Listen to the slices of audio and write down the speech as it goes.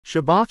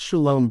Shabbat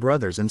Shalom,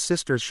 brothers and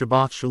sisters,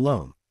 Shabbat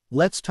Shalom.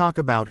 Let's talk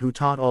about who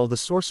taught all the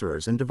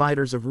sorcerers and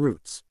dividers of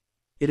roots.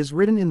 It is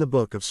written in the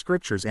book of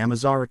scriptures,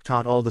 Amazarach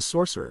taught all the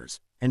sorcerers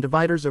and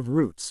dividers of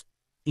roots.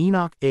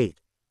 Enoch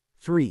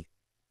 8:3.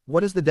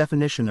 What is the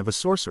definition of a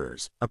sorcerer?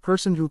 A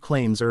person who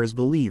claims or is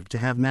believed to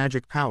have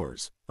magic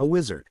powers, a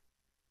wizard.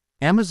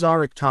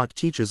 Amazarach taught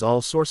teaches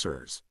all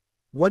sorcerers.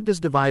 What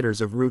does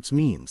dividers of roots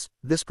means?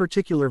 This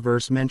particular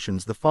verse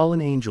mentions the fallen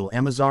angel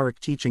Amazarach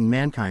teaching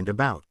mankind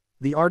about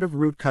the art of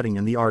root cutting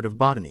and the art of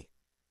botany.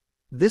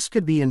 This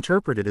could be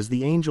interpreted as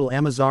the angel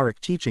Amazarach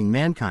teaching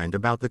mankind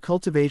about the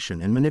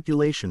cultivation and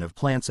manipulation of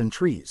plants and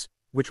trees,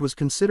 which was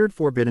considered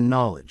forbidden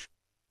knowledge.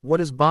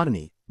 What is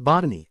botany?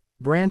 Botany,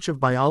 branch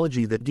of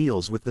biology that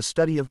deals with the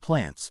study of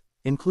plants,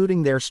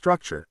 including their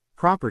structure,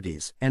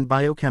 properties, and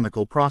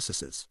biochemical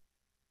processes.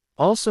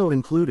 Also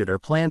included are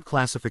plant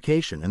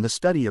classification and the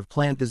study of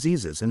plant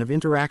diseases and of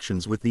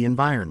interactions with the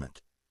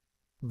environment.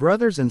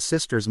 Brothers and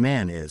sisters,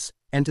 man is,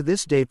 and to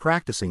this day,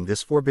 practicing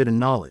this forbidden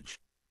knowledge.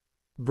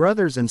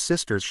 Brothers and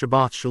sisters,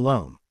 Shabbat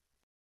Shalom.